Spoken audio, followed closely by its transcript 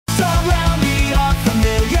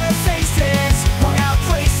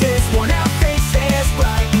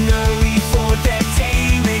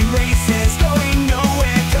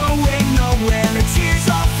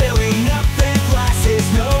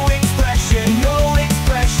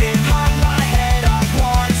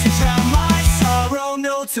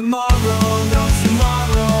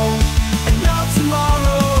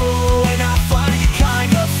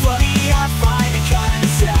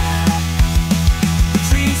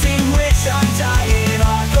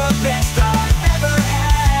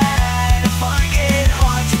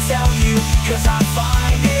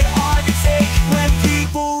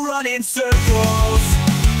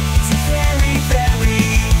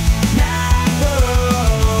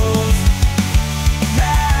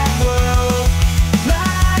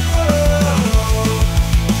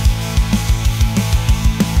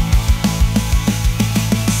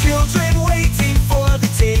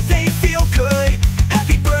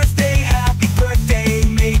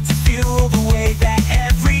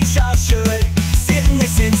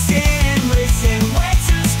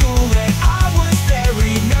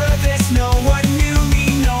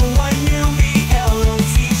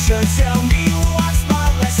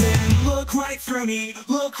through me,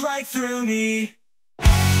 look right through me. And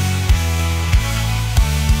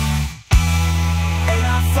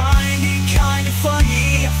I find it kinda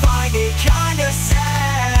funny, I find it kinda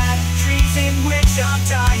sad. Dreams in which I'm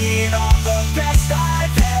dying are the best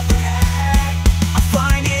I've ever had. I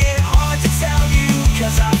find it hard to tell you,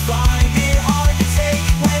 cause I find it hard to take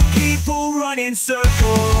when people run in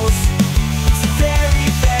circles. It's a very,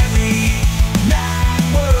 very mad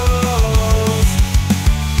world.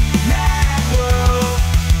 Mad world.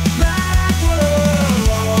 Mad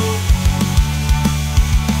world.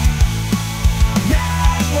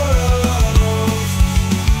 Mad world.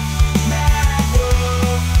 Mad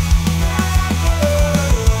world. Mad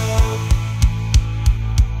world.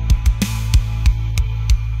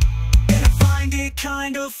 And I find it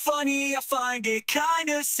kind of funny, I find it kind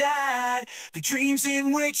of sad. The dreams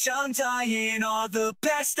in which I'm dying are the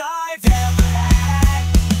best I've ever had.